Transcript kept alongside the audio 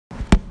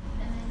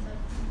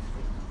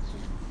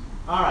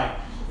All right,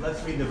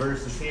 let's read the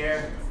verses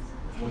here.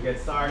 We'll get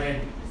started.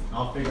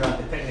 I'll figure out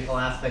the technical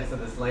aspects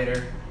of this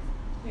later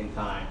in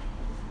time.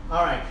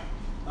 All right,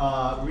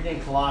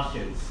 reading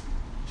Colossians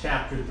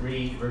chapter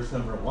 3, verse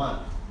number 1.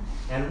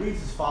 And it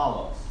reads as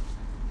follows.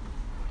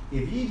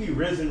 If ye be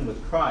risen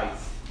with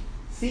Christ,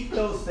 seek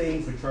those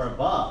things which are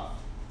above,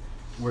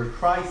 where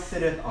Christ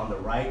sitteth on the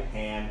right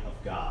hand of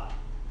God.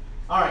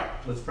 All right,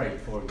 let's pray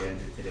before we get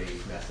into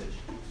today's message.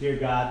 Dear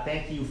God,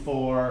 thank you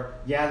for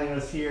gathering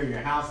us here in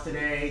your house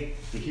today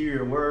to hear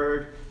your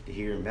word, to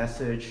hear your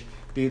message.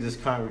 Be with this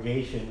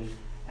congregation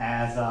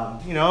as,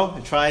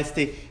 it tries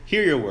to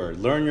hear your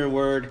word, learn your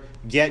word,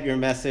 get your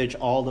message,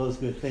 all those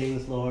good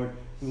things, Lord.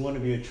 We want to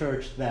be a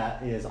church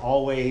that is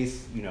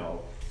always,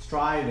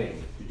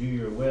 striving to do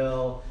your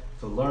will,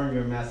 to learn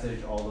your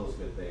message, all those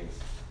good things.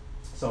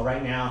 So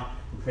right now,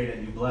 we pray that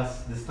you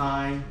bless this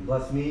time,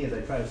 bless me as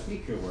I try to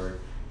speak your word.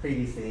 Pray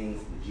these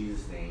things in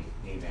Jesus' name,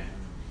 amen.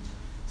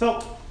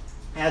 So,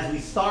 as we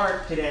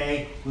start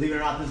today, believe it or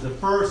not, this is the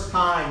first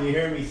time you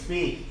hear me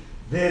speak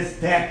this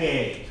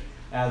decade,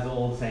 as the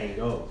old saying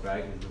goes,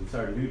 right? We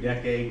start a new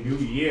decade, new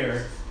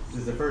year. This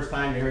is the first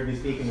time you heard me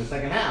speak in the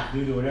second half,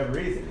 due to whatever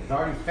reason. It's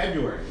already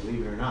February,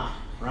 believe it or not,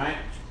 right?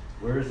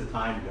 Where does the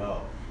time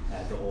go,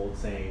 as the old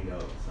saying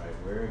goes, right?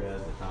 Where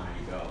does the time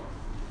go?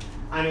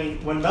 I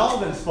mean, when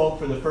Melvin spoke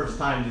for the first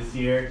time this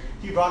year,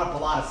 he brought up a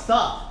lot of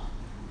stuff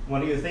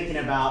when he was thinking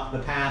about the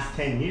past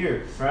 10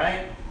 years,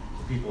 right?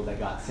 The people that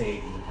got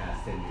saved in the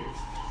past 10 years.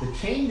 The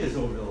changes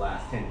over the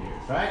last 10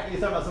 years, right? He's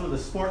talking about some of the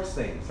sports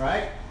things,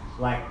 right?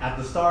 Like at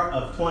the start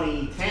of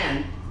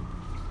 2010,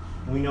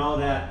 we know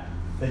that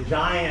the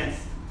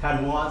Giants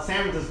had won,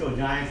 San Francisco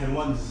Giants had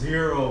won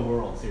 0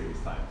 World Series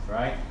titles,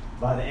 right?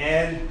 By the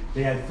end,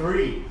 they had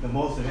 3, the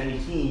most of any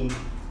team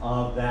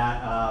of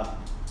that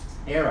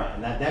era,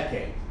 in that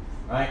decade,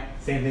 right?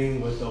 Same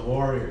thing with the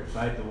Warriors,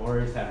 right? The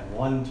Warriors had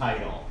 1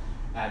 title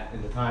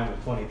in the time of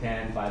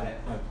 2010. By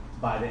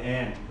the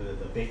end, the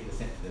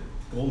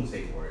Golden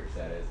State Warriors,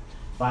 that is.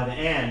 By the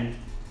end,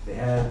 they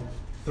had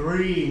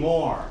 3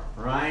 more,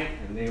 right?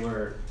 And they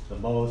were the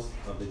most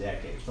of the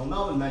decade. So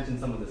Melvin mentioned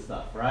some of this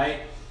stuff,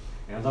 right?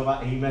 And I'm talking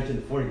about, he mentioned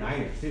the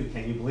 49ers too.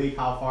 Can you believe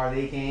how far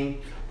they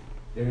came?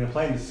 They're going to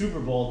play in the Super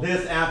Bowl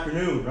this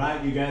afternoon,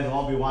 right? You guys will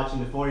all be watching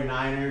the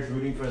 49ers,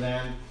 rooting for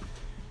them.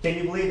 Can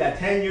you believe that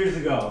 10 years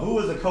ago, who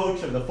was the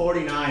coach of the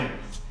 49ers?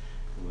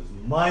 It was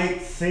Mike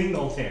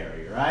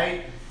Singletary,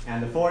 right?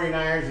 And the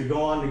 49ers would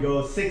go on to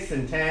go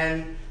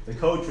 6-10. The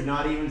coach would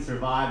not even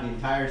survive the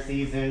entire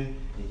season.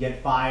 He'd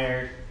get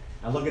fired.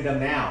 And look at them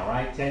now,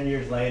 right? 10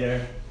 years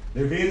later,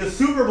 they'll be in the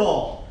Super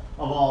Bowl,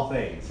 of all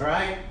things,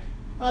 right?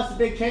 Well, that's a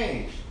big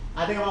change.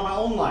 I think about my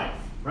own life,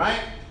 right?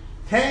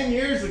 10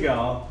 years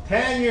ago,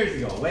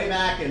 way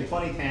back in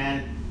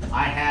 2010,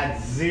 I had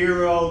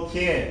 0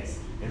 kids.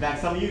 In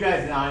fact, some of you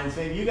guys in the audience,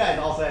 maybe you guys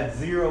also had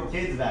 0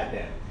 kids back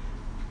then.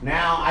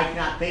 Now, I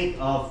cannot think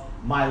of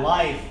my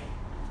life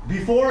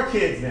before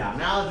kids now.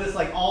 Now it's just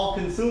like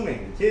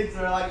all-consuming. Kids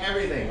are like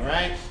everything,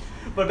 right?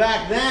 But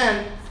back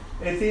then,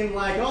 it seemed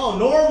like, oh,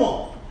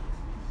 normal.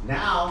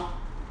 Now,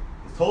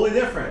 it's totally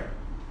different,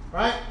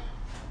 right?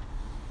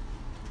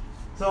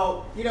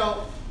 So,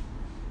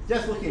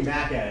 just looking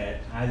back at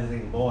it, I just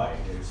think, boy,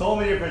 there's so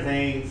many different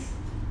things.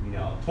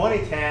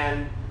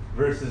 2010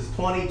 versus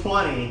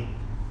 2020,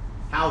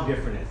 how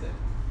different is it?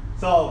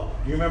 So,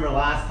 you remember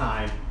last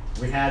time,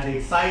 we had the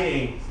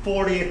exciting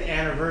 40th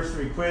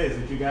anniversary quiz,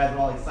 which you guys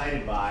were all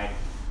excited by.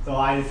 So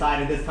I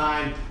decided this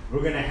time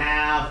we're going to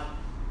have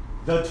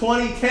the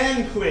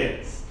 2010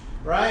 quiz,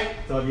 right?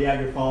 So if you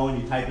have your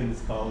phone, you type in this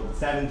code,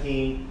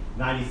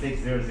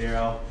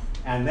 179600,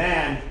 and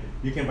then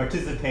you can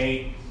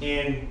participate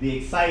in the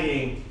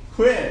exciting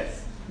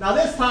quiz. Now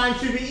this time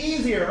should be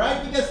easier,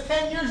 right? Because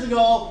 10 years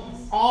ago,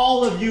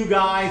 all of you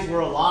guys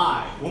were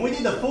alive. When we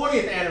did the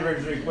 40th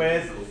anniversary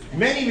quiz,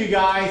 many of you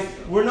guys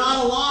were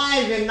not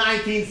alive in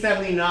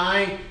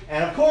 1979,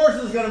 and of course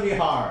it's going to be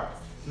hard.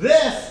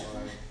 This,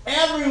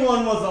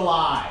 everyone was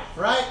alive,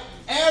 right?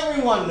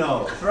 Everyone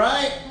knows,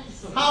 right?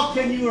 How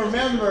can you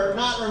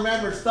not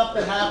remember stuff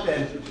that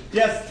happened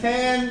just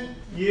 10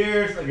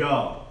 years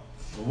ago?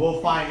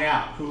 We'll find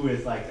out who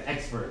is like the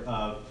expert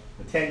of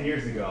the 10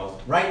 years ago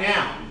right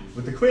now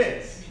with the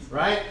quiz,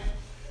 right?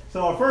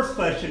 So our first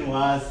question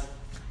was,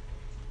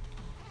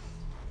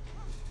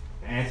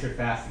 answer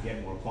fast to get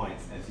more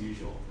points, as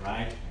usual,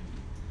 right?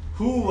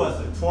 Who was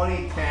the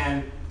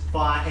 2010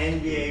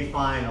 NBA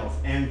Finals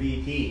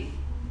MVP?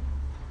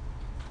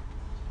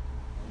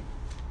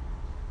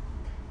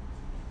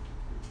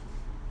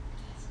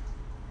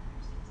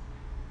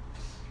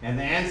 And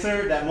the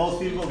answer that most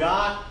people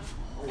got?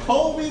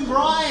 Kobe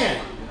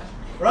Bryant,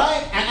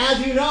 right? And as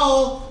you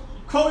know,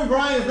 Kobe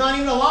Bryant is not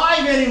even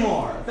alive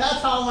anymore.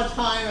 That's how much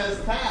time has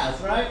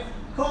passed, right?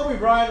 Kobe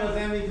Bryant was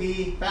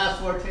MVP, fast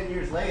forward 10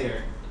 years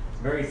later.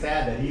 Very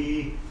sad that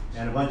he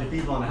and a bunch of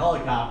people on a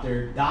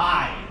helicopter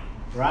died,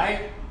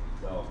 right?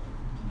 So,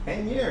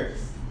 10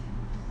 years.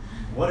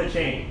 What a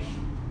change.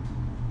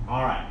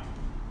 All right.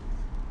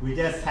 We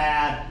just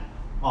had,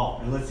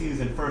 and let's see who's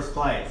in first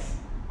place.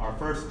 Our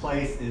first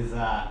place is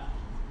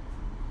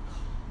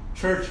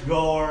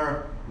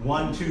churchgoer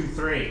 1, 2,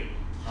 3.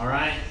 All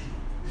right?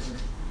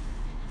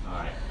 All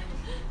right.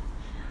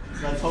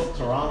 So let's hope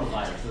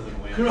coronavirus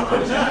doesn't win.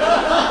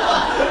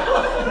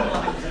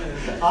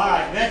 All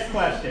right, next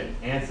question.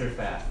 Answer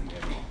fast and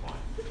get 1 point.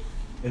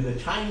 In the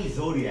Chinese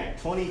zodiac,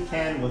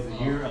 2010 was the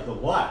year of the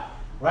what?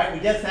 Right? We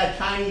just had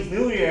Chinese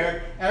New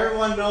Year.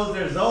 Everyone knows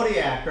their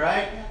zodiac,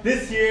 right?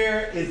 This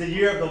year is the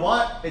year of the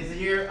what? It's the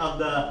year of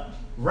the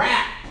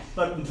rat.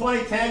 But in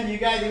 2010, do you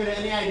guys even have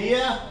any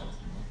idea?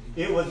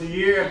 It was the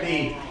year of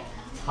the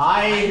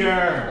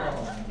tiger.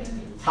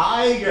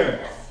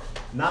 Tiger.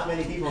 Not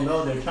many people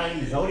know their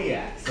Chinese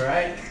zodiacs,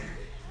 right?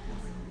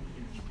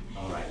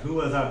 All right. Who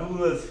was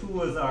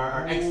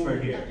our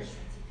expert here?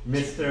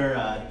 Mr.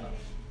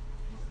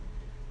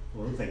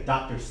 Well, looks like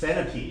Dr.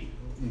 Centipede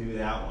knew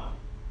that one.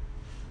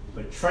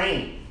 But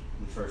trained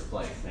in first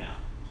place now.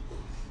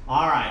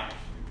 All right.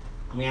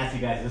 Let me ask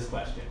you guys this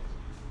question.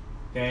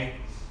 Okay?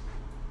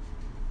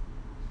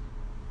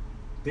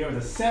 There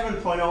was a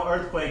 7.0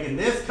 earthquake in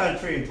this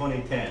country in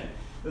 2010.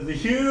 It was a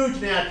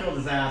huge natural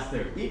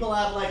disaster. People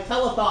have like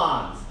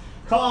telethons.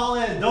 Call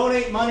in,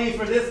 donate money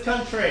for this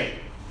country.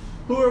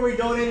 Who are we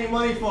donating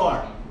money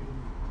for?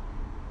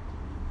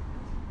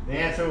 The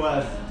answer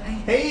was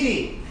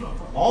Haiti.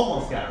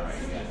 Almost got it right,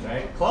 you guys,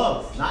 right?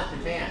 Close, not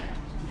Japan.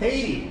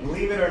 Haiti,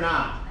 believe it or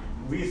not.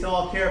 We used to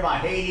all care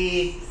about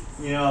Haiti.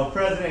 You know,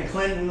 President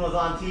Clinton was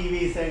on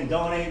TV saying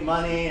donate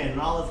money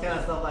and all this kind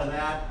of stuff like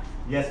that.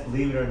 Yes,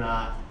 believe it or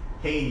not,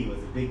 Haiti was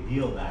a big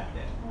deal back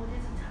then. Oh,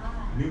 there's a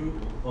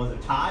tie. Was a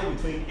tie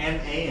between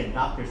MA and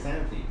Dr.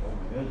 Centipede. Oh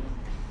my goodness.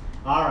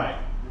 All right.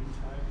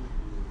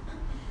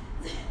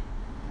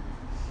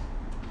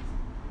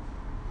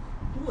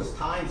 Who was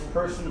Time's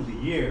Person of the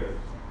Year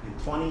in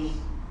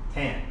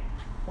 2010?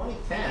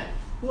 2010.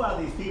 Who are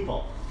these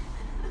people?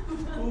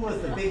 Who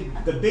was the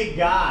big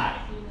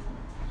guy?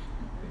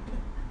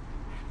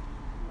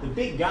 The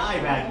big guy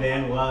back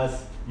then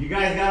was, you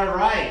guys got it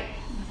right,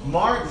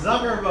 Mark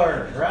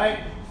Zuckerberg, right?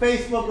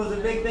 Facebook was a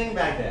big thing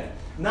back then.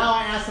 Now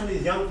I ask some of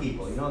these young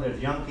people, you know,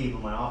 there's young people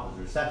in my office,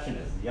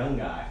 receptionist, a young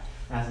guy.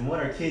 Ask them, what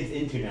are kids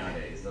into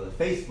nowadays? So the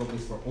Facebook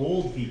is for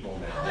old people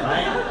now,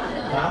 right?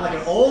 I'm like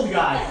an old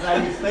guy because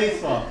I use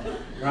Facebook,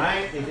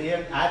 right?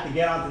 I have to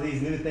get onto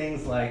these new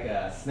things like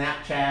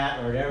Snapchat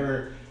or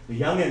whatever the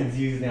youngins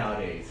use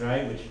nowadays,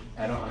 right? Which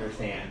I don't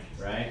understand,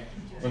 right?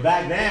 But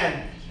back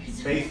then,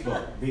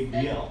 Facebook, big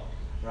deal,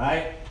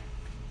 right?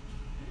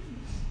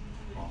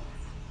 Oh.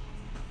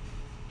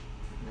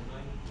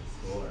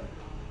 Score.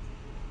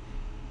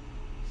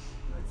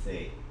 Let's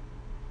see.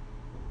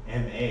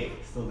 MA,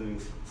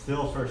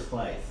 still first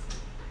place.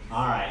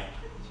 All right.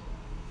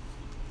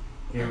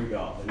 Here we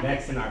go. The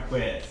next in our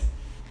quiz.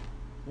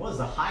 What was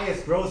the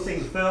highest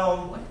grossing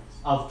film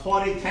of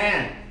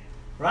 2010?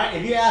 Right?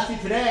 If you asked me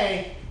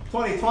today,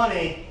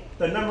 2020,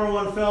 the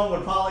 #1 film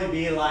would probably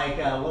be like,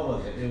 what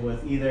was it? It was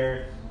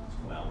either,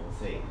 well, we'll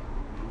see.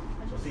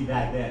 We'll see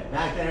back then.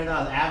 Back then it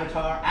was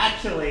Avatar.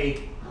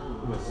 Actually,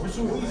 it was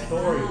Toy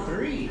Story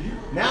 3.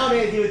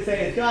 Nowadays you would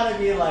say it's got to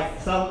be like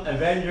some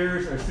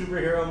Avengers or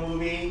superhero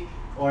movie,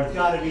 or it's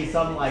got to be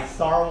some like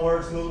Star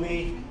Wars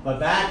movie. But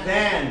back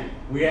then,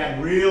 we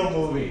had real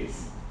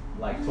movies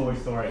like Toy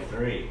Story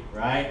 3,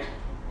 right?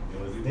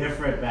 It was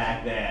different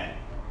back then.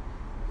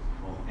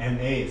 Well,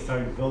 MA is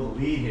starting to build a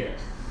lead here.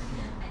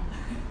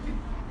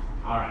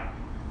 All right.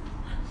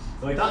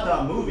 So we talked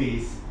about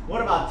movies.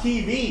 What about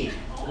TV?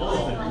 What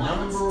was the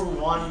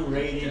 #1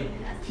 rated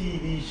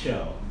TV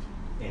show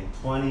in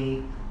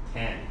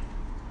 2010?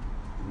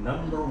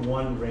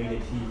 #1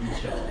 rated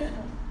TV show.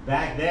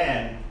 Back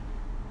then,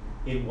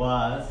 it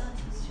was.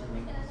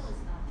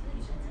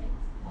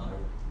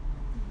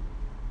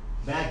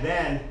 Back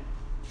then,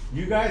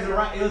 you guys are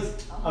right. It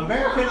was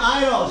American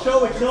Idol,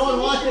 show which no one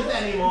watches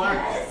anymore.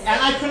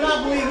 And I could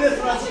not believe this,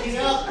 Russ. You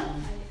know,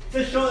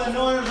 this show that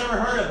no one has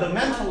ever heard of, The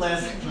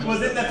Mentalist,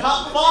 was in the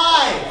top 5.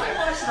 I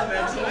watched The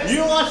Mentalist.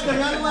 You watched The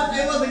Mentalist?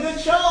 It was a good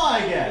show,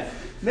 I guess.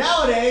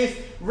 Nowadays,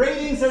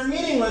 ratings are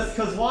meaningless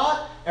because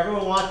what?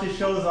 Everyone watches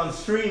shows on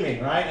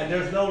streaming, right? And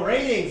there's no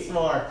ratings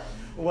for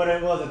what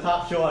it was, a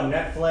top show on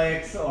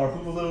Netflix or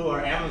Hulu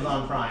or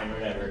Amazon Prime or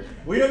whatever.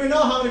 We don't even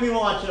know how many people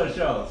watch those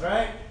shows,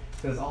 right?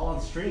 Because it's all on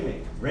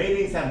streaming.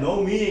 Ratings have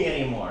no meaning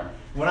anymore.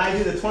 When I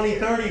do the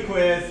 2030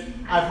 quiz,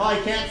 I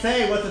probably can't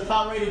say what's the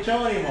top rated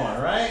show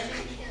anymore, right?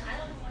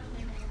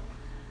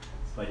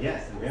 But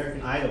yes,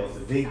 American Idol was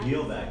a big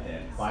deal back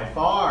then. By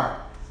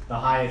far, the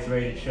highest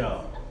rated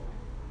show.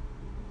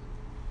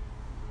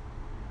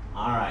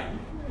 All right.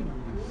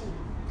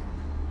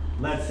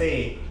 Let's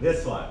see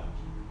this one.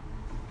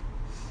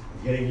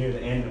 We're getting near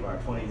the end of our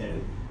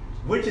 2010.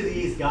 Which of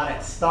these got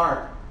its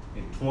start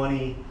in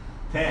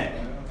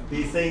 2010?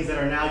 These things that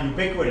are now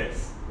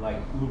ubiquitous, like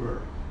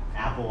Uber,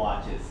 Apple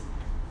Watches,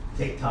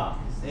 TikTok,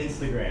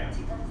 Instagram.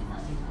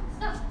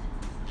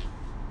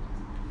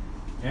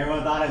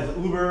 Everyone thought it was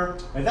Uber.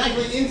 It's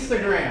actually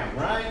Instagram,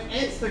 right?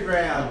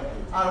 Instagram.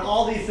 Out of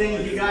all these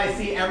things you guys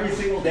see every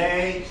single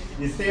day,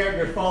 you stare at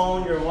your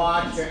phone, your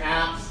watch, your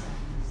apps.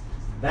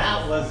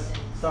 That was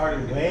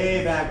Started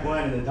way back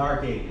when in the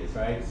dark ages,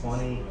 right?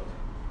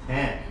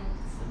 2010.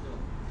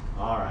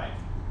 All right.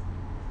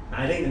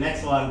 I think the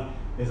next one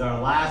is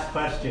our last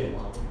question.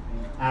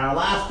 And our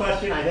last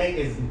question, I think,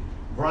 is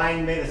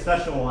Brian made a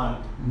special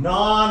one.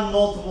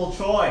 Non-multiple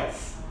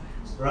choice,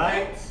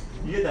 right?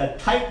 You get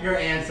to type your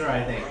answer,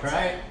 I think,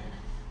 right?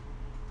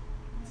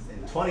 In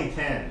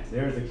 2010,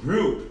 there's a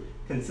group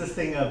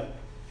consisting of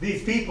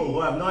these people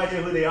who have no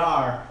idea who they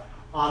are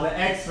on the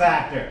X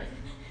Factor.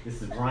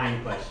 This is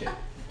Brian's question.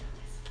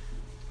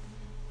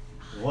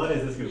 What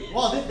is this group?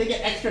 Well, they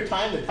get extra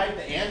time to type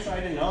the answer? I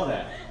didn't know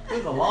that. This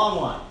is a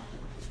long one.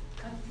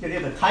 Because you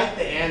have to type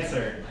the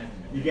answer,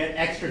 you get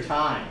extra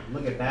time.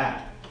 Look at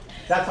that.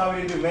 That's why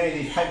we didn't do many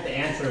of these type the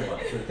answer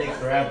ones. It takes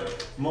forever.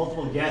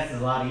 Multiple guess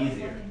is a lot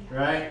easier,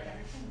 right?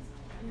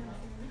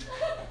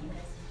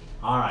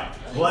 All right.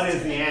 What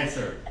is the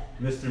answer,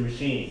 Mr.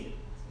 Machine?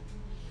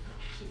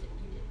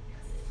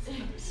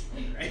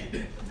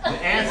 The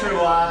answer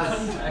was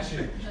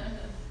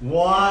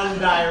One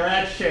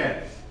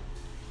Direction.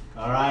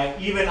 All right.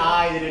 Even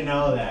I didn't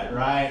know that,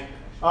 right?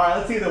 All right.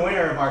 Let's see who the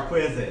winner of our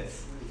quiz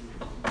is.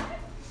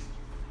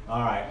 All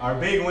right. Our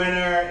big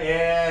winner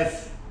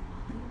is.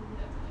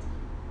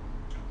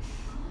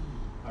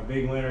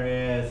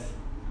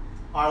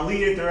 Our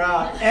leader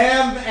throughout,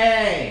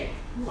 M.A.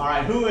 All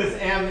right, who is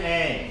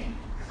M.A.?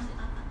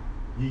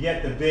 You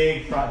get the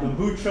big prize, the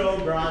Mucho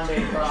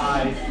Grande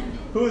prize.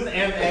 Who's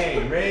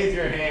M.A.? Raise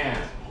your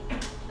hand.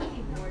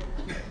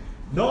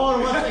 No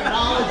one wants to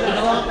acknowledge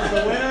themselves as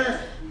the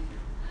winner?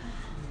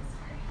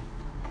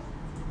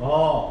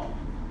 Oh,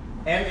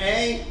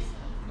 M.A.?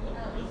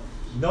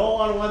 No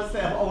one wants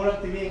to own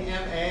up to being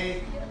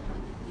M.A.?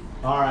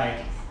 All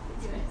right.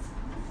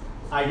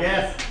 I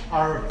guess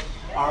our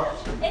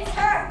It's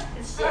her.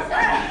 It's her.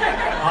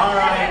 all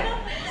right.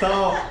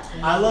 So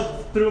I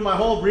looked through my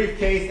whole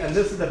briefcase, and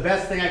this is the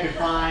best thing I could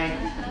find.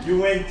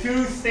 You win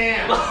 2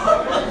 stamps.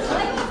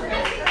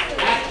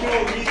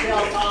 Actual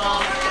retail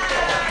cost,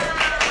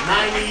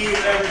 90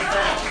 every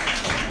cent.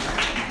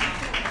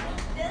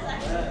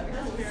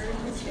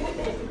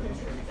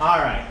 All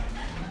right.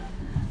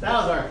 That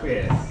was our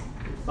quiz.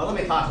 So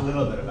let me talk a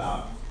little bit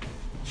about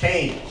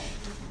change.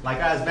 Like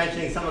I was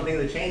mentioning, some of the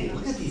things are changing.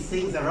 Look at these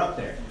things that are up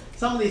there.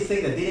 Some of these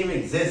things that didn't even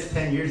exist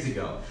 10 years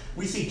ago.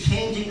 We see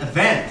changing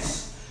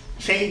events,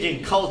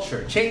 changing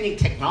culture, changing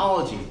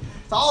technology.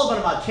 It's all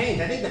about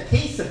change. I think the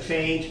pace of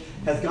change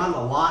has gone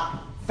a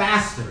lot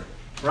faster,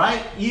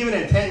 right? Even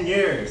in 10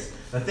 years,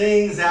 the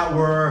things that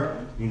were,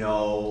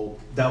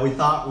 that we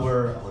thought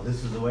were, oh,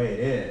 this is the way it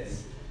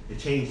is. It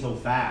changed so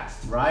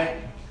fast, right?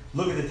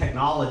 Look at the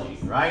technology,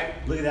 right?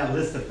 Look at that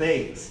list of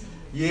things.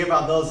 You hear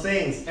about those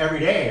things every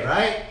day,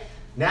 right?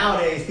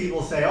 Nowadays,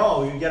 people say,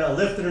 oh, you get a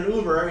Lyft and an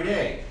Uber every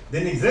day.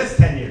 Didn't exist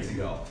 10 years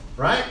ago,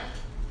 right?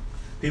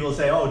 People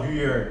say, oh, do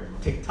your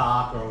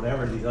TikTok or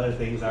whatever these other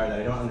things are that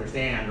I don't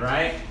understand,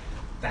 right?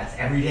 That's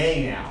every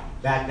day now.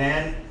 Back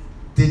then,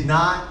 did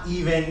not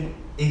even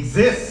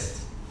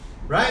exist,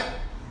 right?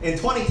 In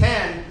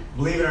 2010,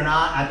 believe it or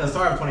not, at the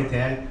start of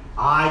 2010,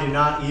 I did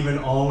not even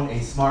own a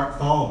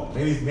smartphone.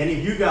 Maybe many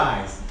of you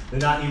guys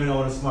did not even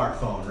own a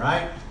smartphone,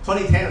 right?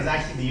 2010 was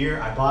actually the year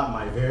I bought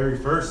my very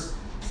first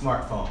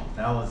smartphone.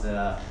 That was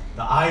the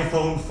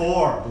iPhone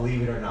 4,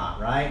 believe it or not,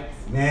 right?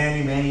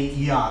 Many, many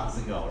eons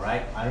ago,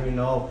 right? I don't even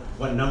know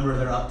what number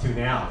they're up to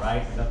now,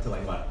 right? It's up to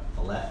like what,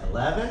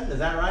 11? Is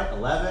that right?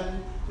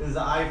 11 is the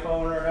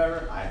iPhone or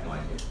whatever? I have no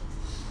idea.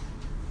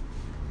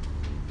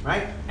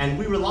 Right? And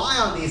we rely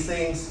on these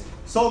things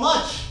so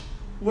much,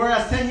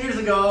 whereas 10 years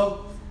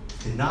ago,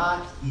 did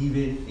not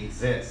even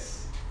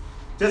exist.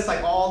 Just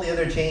like all the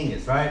other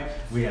changes, right?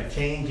 We have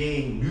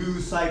changing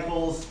news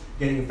cycles,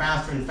 getting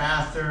faster and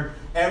faster.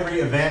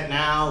 Every event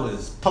now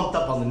is pumped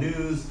up on the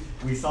news.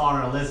 We saw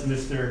on our list,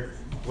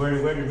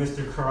 where did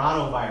Mr.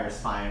 Coronavirus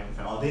find?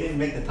 Oh, they didn't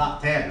make the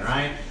top 10,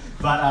 right?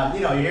 But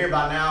you hear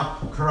about now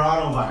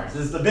coronavirus.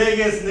 It's the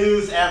biggest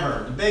news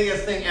ever, the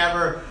biggest thing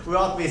ever. We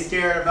all have to be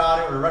scared about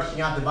it. We're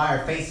rushing out to buy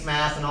our face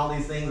masks and all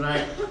these things,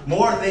 right?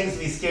 More things to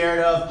be scared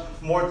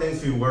of, more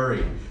things to be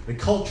worried. The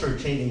culture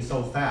changing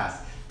so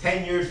fast.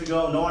 10 years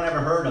ago, no one ever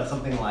heard of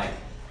something like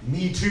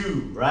Me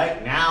Too,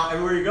 right? Now,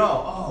 everywhere you go,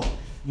 oh,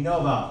 you know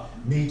about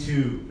Me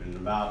Too and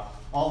about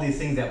all these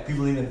things that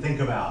people didn't even think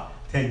about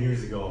 10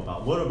 years ago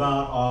about what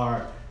about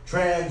our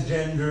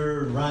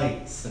transgender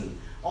rights and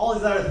all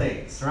these other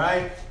things,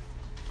 right?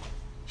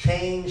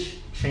 Change,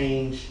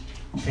 change,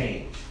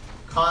 change.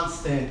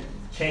 Constant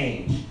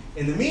change.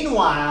 In the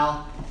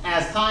meanwhile,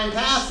 as time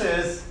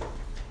passes,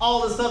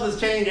 all this stuff is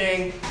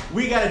changing.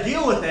 We got to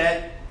deal with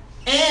it,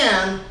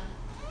 and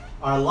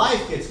our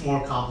life gets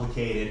more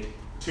complicated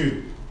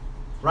too,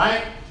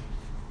 right?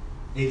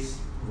 It's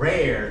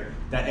rare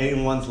that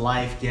anyone's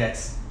life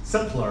gets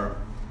simpler.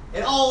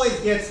 It always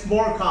gets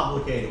more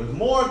complicated with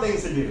more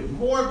things to do,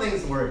 more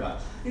things to worry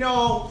about.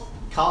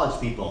 College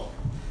people.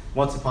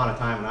 Once upon a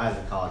time when I was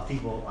in college,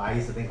 I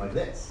used to think like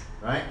this,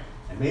 right?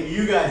 And maybe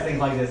you guys think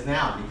like this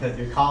now because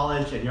you're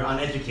college and you're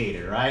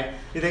uneducated, right?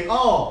 You think,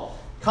 oh,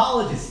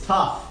 college is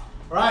tough,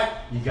 right?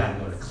 You gotta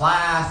go to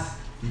class,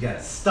 You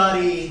gotta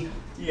study.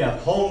 You have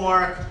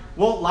homework.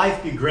 Won't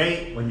life be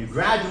great when you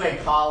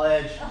graduate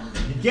college,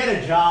 you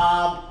get a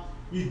job,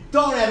 you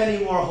don't have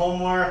any more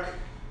homework,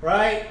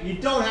 right? You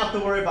don't have to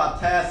worry about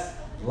tests.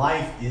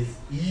 Life is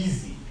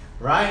easy,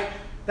 right?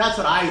 That's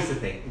what I used to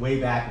think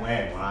way back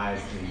when I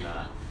was in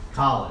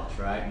college,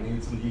 right? Maybe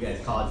some of you guys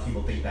college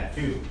people think that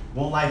too.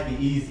 Won't life be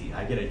easy?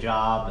 I get a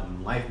job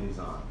and life moves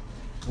on.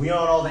 We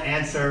don't know the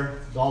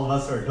answer. All of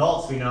us are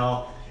adults, we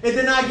know. It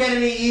did not get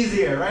any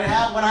easier, right?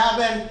 What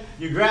happened?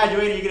 You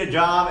graduate, you get a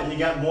job, and you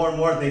got more and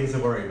more things to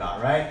worry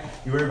about, right?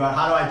 You worry about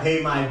how do I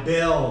pay my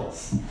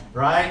bills,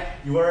 right?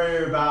 You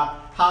worry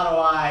about how do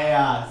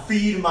I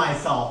feed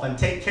myself and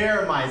take care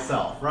of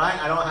myself, right?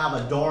 I don't have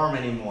a dorm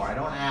anymore. I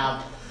don't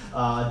have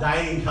a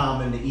dining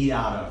common to eat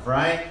out of,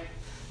 right?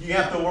 You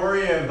have to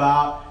worry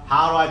about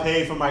how do I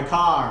pay for my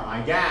car,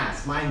 my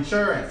gas, my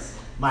insurance,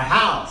 my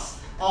house,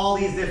 all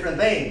these different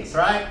things,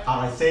 right? How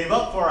do I save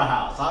up for a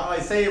house? How do I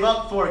save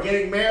up for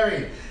getting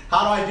married?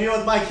 How do I deal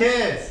with my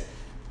kids?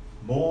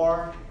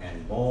 More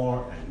and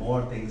more and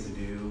more things to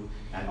do,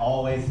 and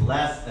always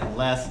less and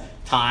less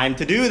time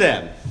to do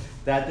them.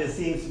 That just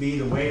seems to be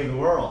the way of the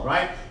world,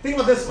 right? Think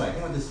about it this way.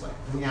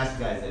 Let me ask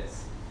you guys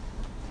this.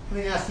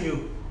 Let me ask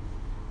you,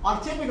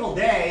 on a typical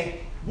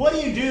day, what do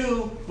you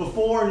do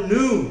before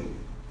noon,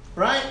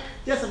 right?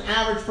 Just an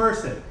average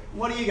person.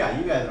 What do you got?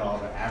 You guys are all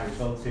the average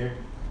folks here.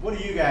 What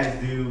do you guys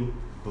do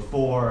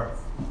before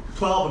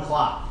 12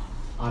 o'clock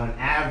on an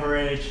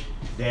average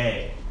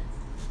day,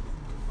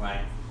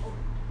 right?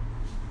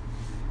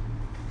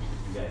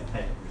 You guys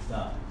type up your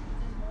stuff.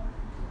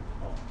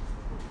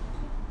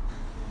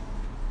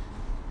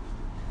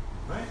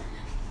 Right?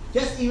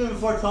 Just even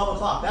before 12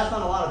 o'clock. That's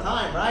not a lot of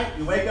time, right?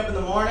 You wake up in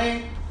the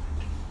morning,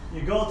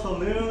 you go till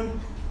noon.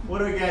 What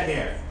do we get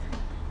here?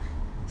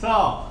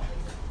 So,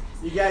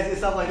 you guys do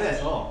stuff like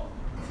this. Oh,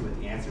 let's see what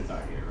the answers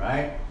are here,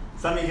 right?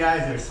 Some of you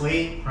guys are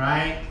asleep,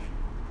 right?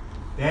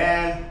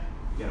 Then,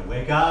 you gotta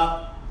wake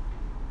up,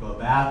 go to the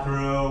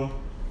bathroom,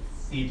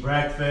 eat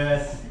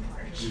breakfast,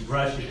 you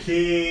brush your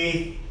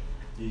teeth,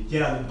 you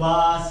get on the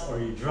bus or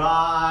you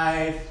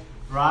drive,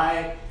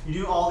 right? You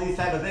do all these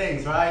type of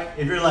things, right?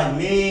 If you're like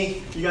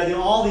me, you gotta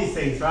do all these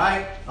things,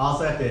 right?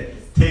 Also have to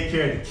take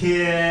care of the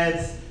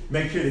kids,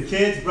 make sure the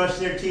kids brush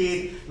their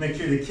teeth, make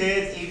sure the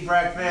kids eat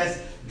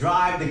breakfast,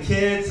 drive the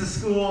kids to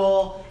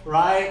school,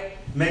 right?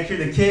 Make sure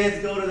the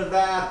kids go to the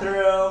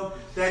bathroom,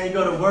 then you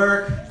go to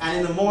work, and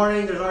in the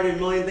morning there's already a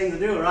million things to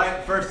do,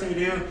 right? First thing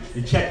you do,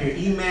 you check your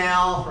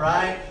email,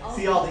 right?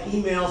 See all the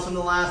emails from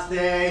the last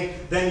day,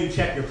 then you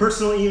check your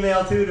personal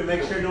email too to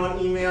make sure no one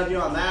emailed you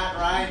on that,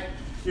 right?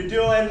 You're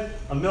doing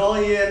a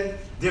million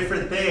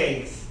different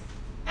things,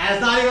 and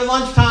it's not even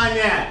lunchtime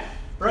yet,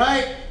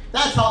 right?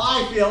 That's how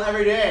I feel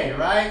every day,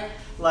 right?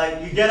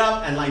 Like you get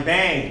up and like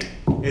bang,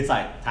 it's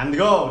like time to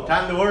go,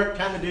 time to work,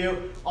 time to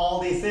do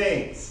all these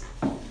things.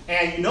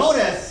 And you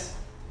notice,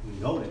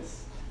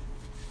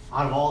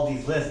 out of all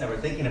these lists that we're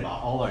thinking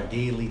about, all our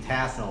daily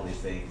tasks and all these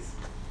things,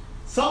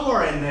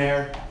 somewhere in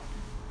there,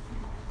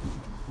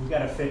 we've got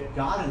to fit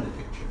God in the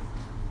picture,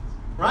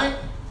 right?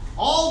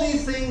 All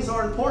these things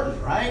are important,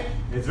 right?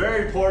 It's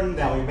very important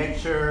that we make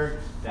sure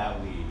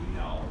that we,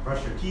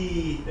 brush our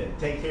teeth and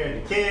take care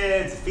of the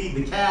kids, feed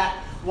the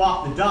cat,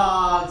 walk the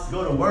dogs,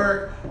 go to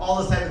work, all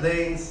those type of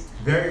things.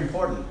 Very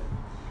important.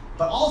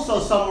 But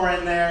also somewhere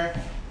in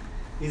there,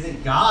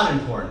 isn't God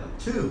important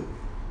too,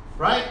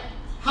 right?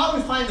 How do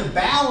we find the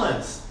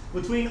balance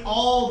between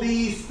all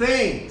these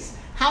things?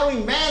 How do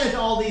we manage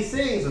all these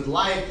things with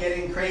life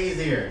getting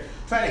crazier?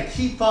 Trying to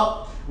keep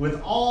up with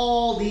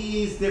all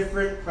these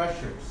different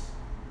pressures.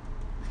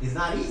 It's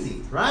not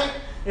easy, right?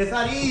 It's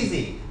not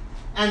easy.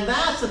 And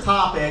that's the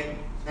topic,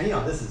 and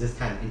this is just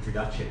kind of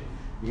introduction.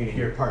 You're going to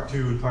hear part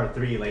 2 and part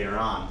 3 later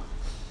on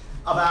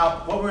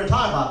about what we're going to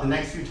talk about the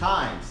next few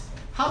times.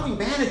 How do we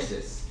manage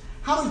this?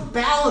 How do we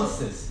balance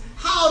this?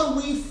 How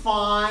do we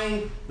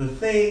find the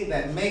thing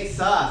that makes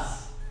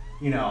us,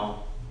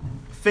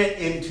 fit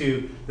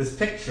into this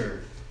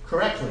picture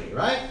correctly,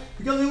 right?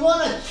 Because we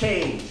want to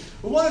change.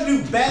 We want to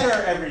do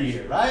better every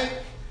year, right?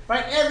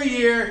 Right? Every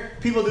year,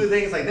 people do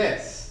things like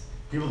this.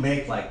 People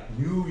make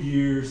New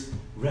Year's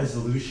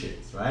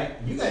resolutions, right?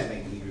 You guys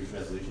make New Year's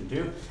resolution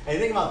too. And you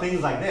think about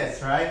things like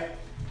this, right?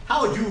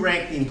 How would you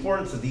rank the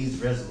importance of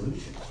these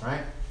resolutions,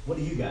 right? What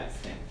do you guys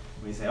think?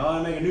 When you say, oh,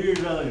 I'm going to make a New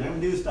Year's resolution, I'm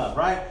going to do stuff,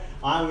 right?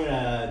 I'm going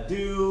to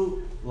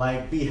do,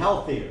 be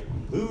healthier,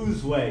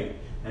 lose weight,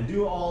 and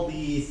do all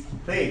these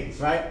things,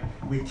 right?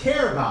 We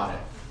care about it.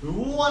 We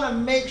want to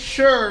make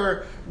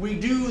sure we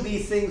do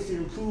these things to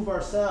improve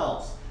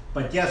ourselves.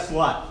 But guess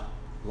what?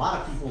 A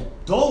lot of people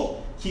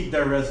don't keep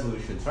their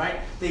resolutions, right?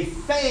 They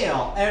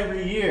fail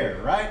every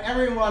year, right?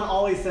 Everyone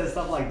always says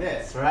stuff like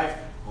this, right?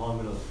 Well,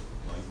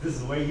 this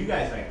is the way you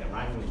guys rank them,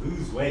 right? I'm going to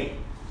lose weight.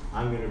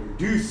 I'm going to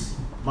reduce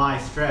my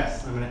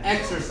stress. I'm going to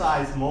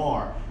exercise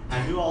more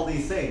and do all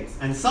these things.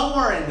 And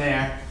somewhere in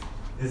there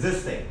is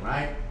this thing,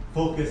 right?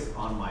 Focus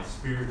on my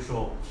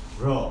spiritual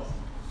growth.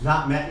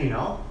 Not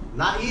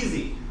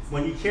easy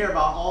when you care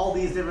about all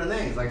these different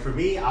things. Like for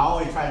me, I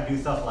always try to do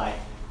stuff like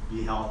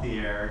be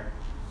healthier,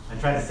 and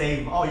try to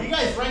save. Oh, you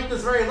guys rank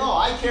this very low.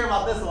 I care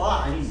about this a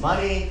lot. I need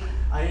money.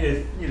 I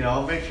need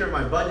to, make sure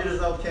my budget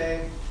is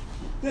okay.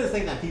 These are the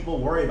things that people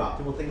worry about.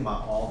 People think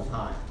about all the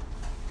time.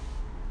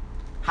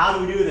 How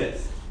do we do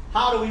this?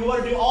 How do we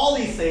want to do all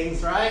these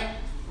things, right?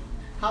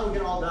 How do we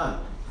get it all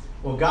done?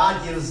 Well,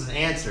 God gives us an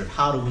answer of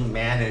how do we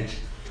manage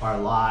our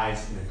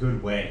lives in a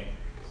good way.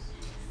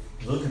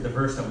 Look at the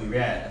verse that we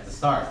read at the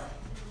start.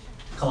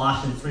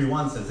 Colossians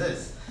 3:1 says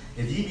this,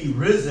 if ye be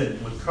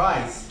risen with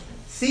Christ,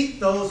 seek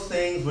those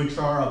things which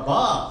are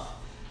above,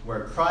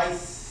 where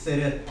Christ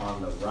sitteth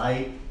on the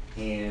right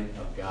hand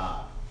of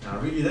God. Now,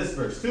 I'll read you this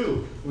verse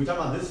too. We talk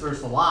about this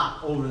verse a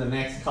lot over the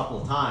next couple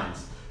of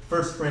times.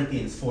 1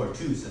 Corinthians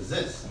 4:2 says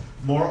this,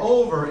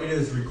 moreover, it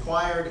is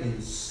required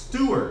in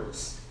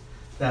stewards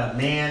that a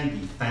man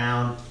be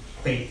found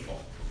faithful.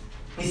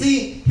 You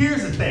see,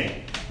 here's the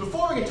thing.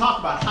 Before we can talk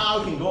about how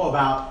we can go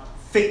about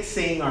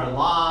fixing our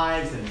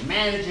lives and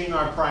managing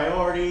our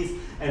priorities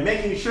and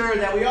making sure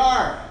that we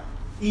are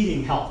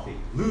eating healthy,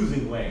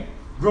 losing weight,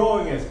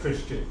 growing as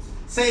Christians,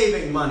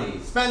 saving money,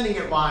 spending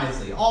it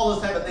wisely, all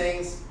those type of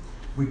things,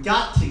 we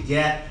got to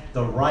get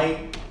the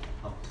right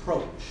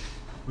approach.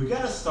 We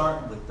got to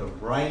start with the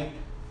right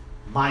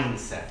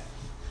mindset.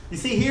 You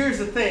see, here's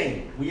the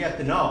thing we have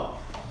to know.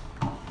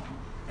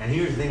 And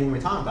here's the thing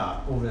we're talking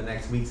about over the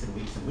next weeks and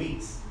weeks and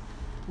weeks,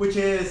 which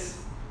is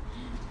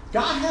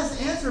God has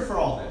the answer for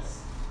all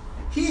this.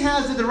 He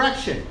has the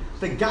direction,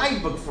 the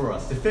guidebook for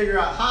us to figure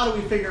out how do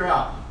we figure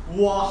out,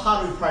 well,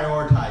 how do we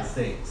prioritize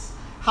things?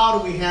 How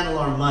do we handle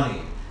our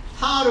money?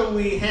 How do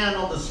we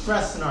handle the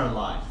stress in our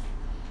life?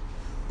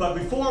 But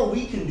before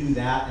we can do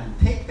that and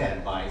take that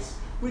advice,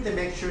 we have to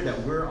make sure that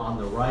we're on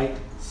the right,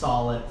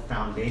 solid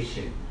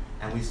foundation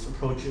and we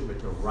approach it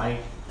with the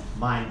right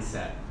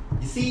mindset.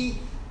 You see,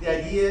 the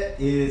idea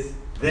is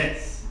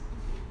this.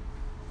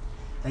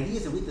 The idea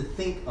is that we have to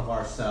think of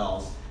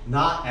ourselves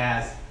not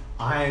as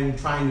I'm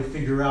trying to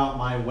figure out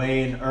my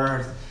way in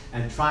earth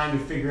and trying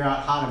to figure out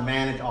how to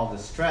manage all the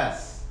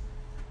stress.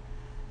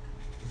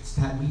 It's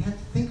that we have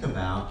to think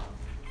about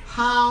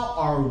how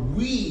are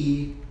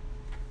we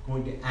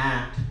going to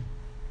act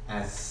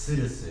as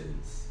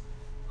citizens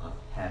of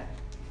heaven.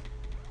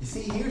 You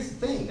see, here's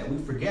the thing that we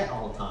forget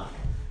all the time.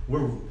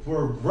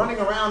 We're running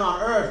around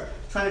on earth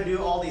trying to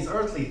do all these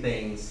earthly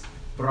things,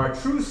 but our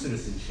true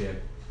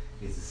citizenship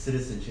is the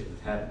citizenship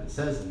of heaven. It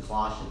says in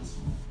Colossians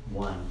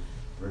 1,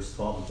 verse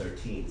 12 and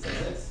 13, it says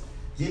this,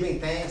 giving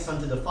thanks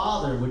unto the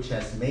Father, which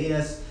has made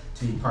us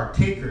to be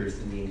partakers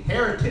in the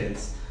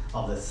inheritance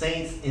of the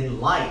saints in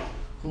light,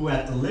 who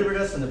hath delivered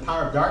us from the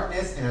power of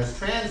darkness and has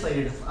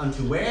translated us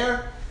unto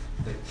where?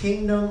 The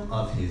kingdom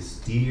of his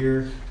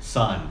dear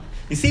Son.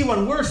 You see,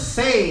 when we're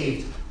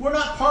saved, we're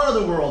not part of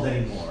the world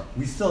anymore.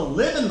 We still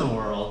live in the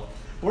world.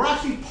 We're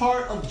actually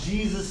part of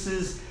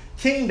Jesus'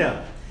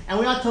 kingdom. And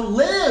we have to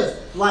live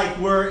like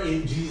we're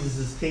in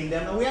Jesus'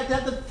 kingdom. And we have to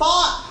have the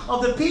thought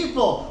of the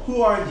people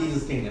who are in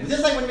Jesus' kingdom.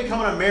 Just like when you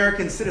become an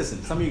American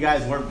citizen. Some of you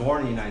guys weren't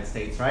born in the United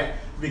States, right?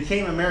 You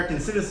became American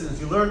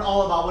citizens. You learned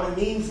all about what it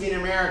means to be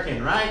an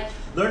American, right?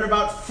 Learn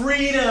about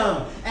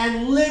freedom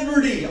and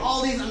liberty.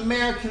 All these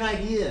American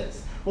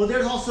ideas. Well,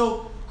 there's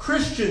also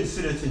Christian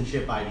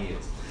citizenship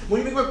ideas.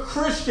 When you become a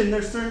Christian,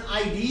 there's certain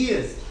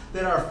ideas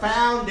that are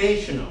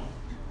foundational.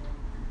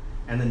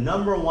 And the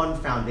number one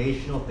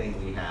foundational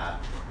thing we have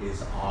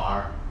is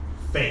our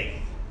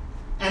faith.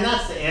 And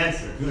that's the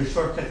answer. I'm going to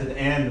shortcut to the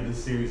end of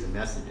this series of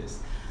messages.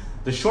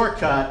 The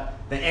shortcut,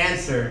 the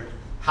answer,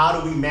 how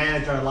do we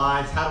manage our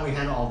lives? How do we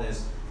handle all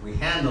this? We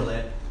handle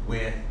it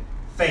with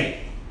faith.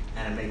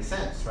 And it makes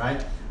sense,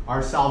 right?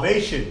 Our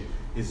salvation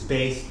is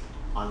based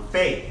on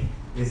faith.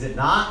 Is it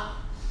not?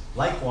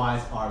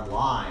 Likewise, our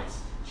lives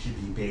should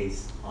be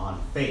based on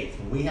faith.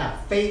 When we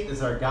have faith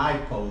as our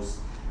guidepost,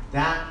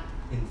 that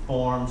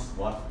informs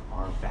what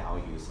our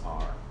values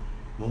are.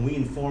 When we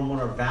inform what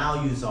our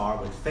values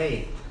are with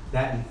faith,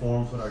 that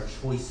informs what our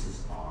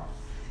choices are.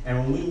 And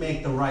when we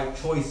make the right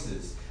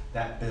choices,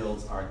 that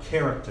builds our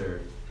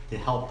character to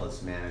help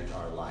us manage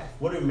our life.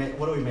 What do we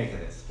make of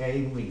this?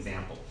 Okay, give me an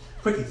example.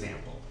 Quick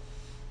example.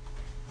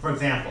 For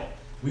example,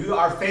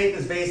 our faith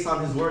is based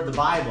on His Word, the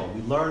Bible.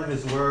 We learn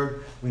His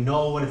Word. We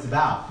know what it's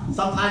about.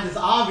 Sometimes it's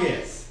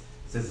obvious.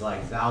 It says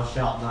like, thou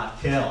shalt not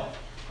kill.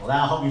 Well,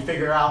 that'll help you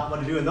figure out what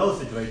to do in those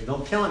situations.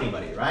 Don't kill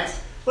anybody, right?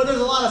 But there's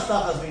a lot of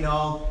stuff, as we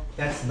know,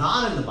 that's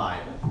not in the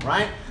Bible,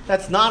 right?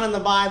 That's not in the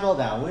Bible,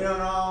 that we don't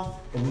know.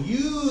 But we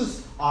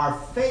use our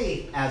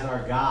faith as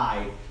our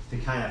guide to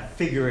kind of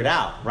figure it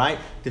out, right?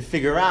 To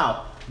figure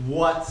out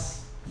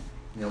what's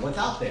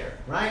out there,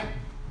 right?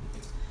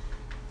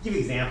 Give you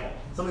an example.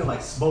 Something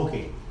like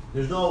smoking.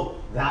 There's no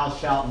thou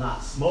shalt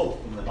not smoke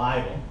in the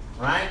Bible,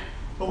 right?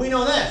 But we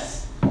know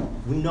this.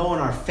 We know in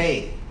our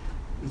faith.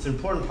 It's an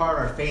important part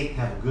of our faith to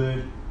have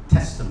good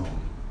testimony,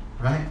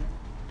 right?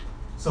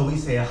 So we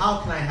say,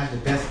 how can I have the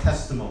best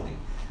testimony?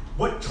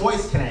 What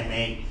choice can I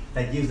make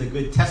that gives a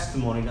good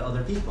testimony to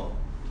other people,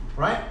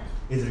 right?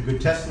 Is it a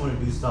good testimony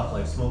to do stuff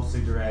like smoke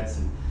cigarettes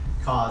and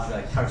cause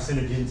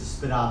carcinogens to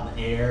spit out in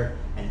the air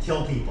and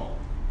kill people?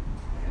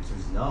 The answer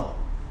is no,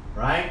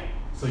 right?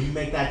 So you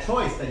make that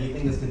choice that you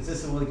think is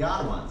consistent with what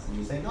God wants. And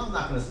you say, no, I'm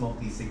not going to smoke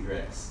these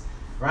cigarettes,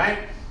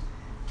 right?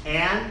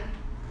 And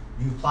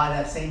you apply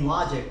that same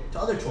logic to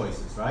other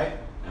choices, right?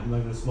 I'm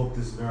not going to smoke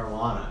this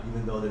marijuana,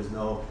 even though there's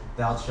no,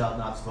 thou shalt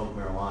not smoke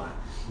marijuana.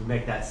 You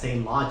make that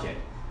same logic.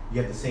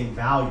 You have the same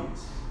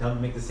values. You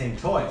make the same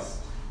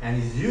choice.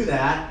 And as you do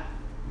that,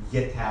 you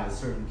get to have a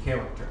certain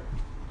character,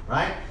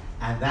 right?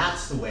 And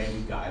that's the way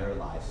we guide our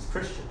lives as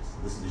Christians.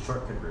 This is the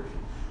shortcut version.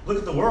 Look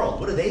at the world.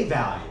 What do they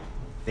value?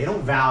 They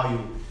don't value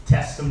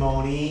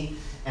testimony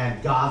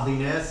and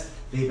godliness.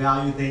 They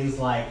value things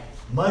like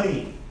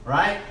money,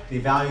 right? They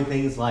value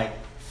things like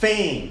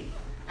fame.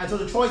 And so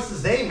the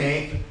choices they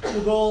make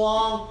will go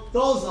along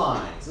those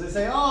lines. So they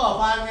say, oh,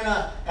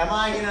 am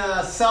I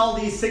gonna sell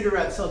these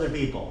cigarettes to other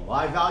people? Well,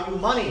 I value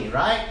money,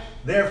 right?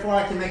 Therefore,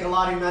 I can make a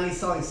lot of money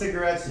selling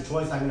cigarettes. The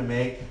choice I'm gonna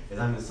make is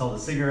I'm gonna sell the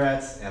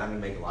cigarettes and I'm gonna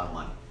make a lot of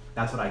money.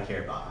 That's what I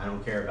care about. I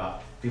don't care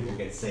about people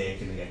get sick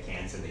and they get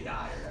cancer and they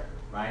die or whatever,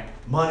 right?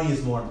 Money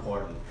is more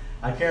important.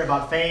 I care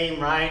about fame,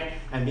 right?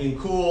 And being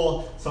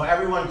cool. So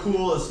everyone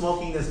cool is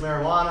smoking this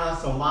marijuana.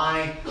 So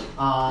my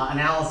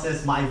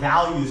analysis, my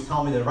values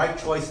tell me the right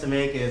choice to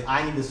make is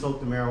I need to smoke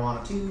the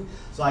marijuana too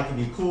so I can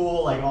be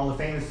cool like all the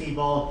famous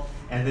people.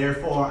 And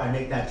therefore, I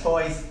make that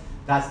choice.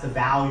 That's the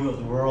value of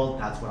the world.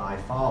 That's what I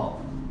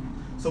follow.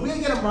 So we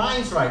gotta get our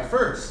minds right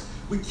first.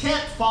 We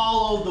can't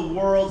follow the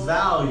world's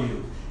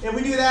value. If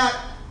we do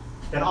that,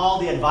 then all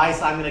the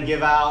advice I'm gonna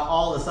give out,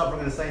 all the stuff we're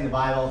gonna say in the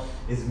Bible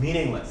is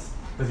meaningless.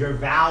 Because your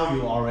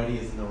value already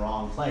is in the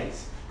wrong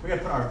place. We're going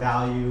to put our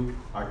value,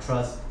 our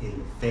trust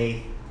in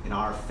faith, in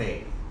our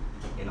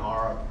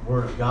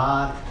Word of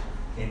God,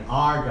 in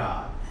our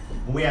God.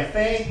 When we have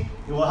faith,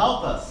 it will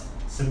help us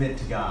submit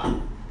to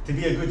God, to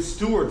be a good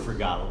steward for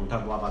God. We're going to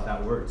talk a lot about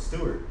that word,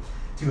 steward,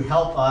 to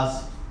help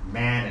us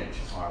manage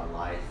our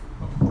life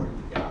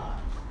according to God.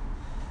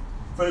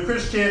 For the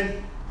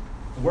Christian,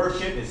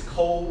 worship is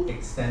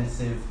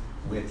coextensive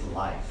with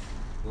life.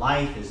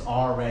 Life is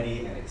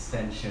already an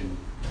expression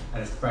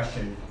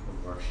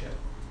of worship.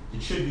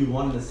 It should be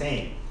one and the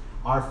same.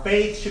 Our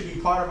faith should be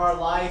part of our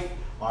life.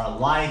 Our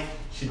life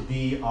should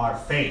be our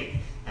faith.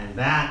 And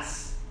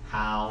that's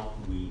how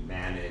we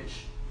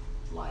manage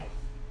life.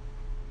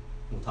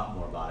 We'll talk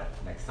more about it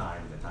next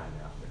time, the time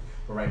after.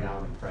 But right now, we're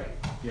going to pray.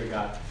 Dear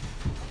God,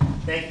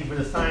 thank you for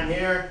this time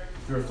here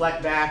to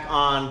reflect back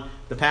on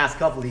the past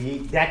couple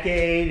of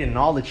decades and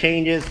all the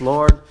changes.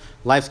 Lord,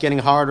 life's getting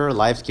harder.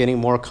 Life's getting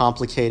more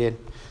complicated.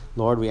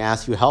 Lord, we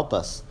ask you help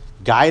us.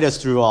 Guide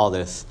us through all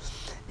this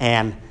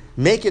and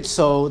make it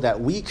so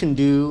that we can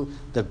do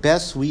the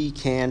best we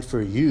can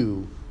for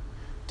you,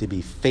 to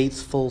be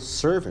faithful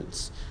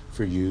servants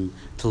for you,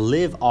 to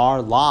live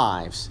our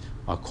lives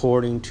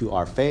according to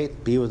our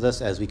faith. Be with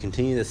us as we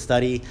continue to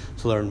study,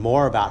 to learn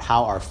more about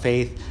how our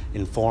faith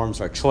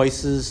informs our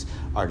choices,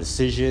 our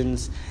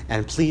decisions,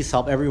 and please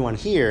help everyone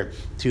here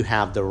to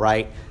have the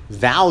right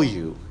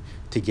value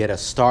to get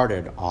us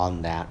started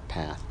on that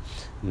path.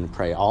 And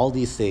pray all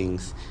these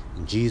things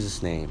in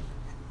Jesus' name.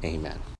 Amen.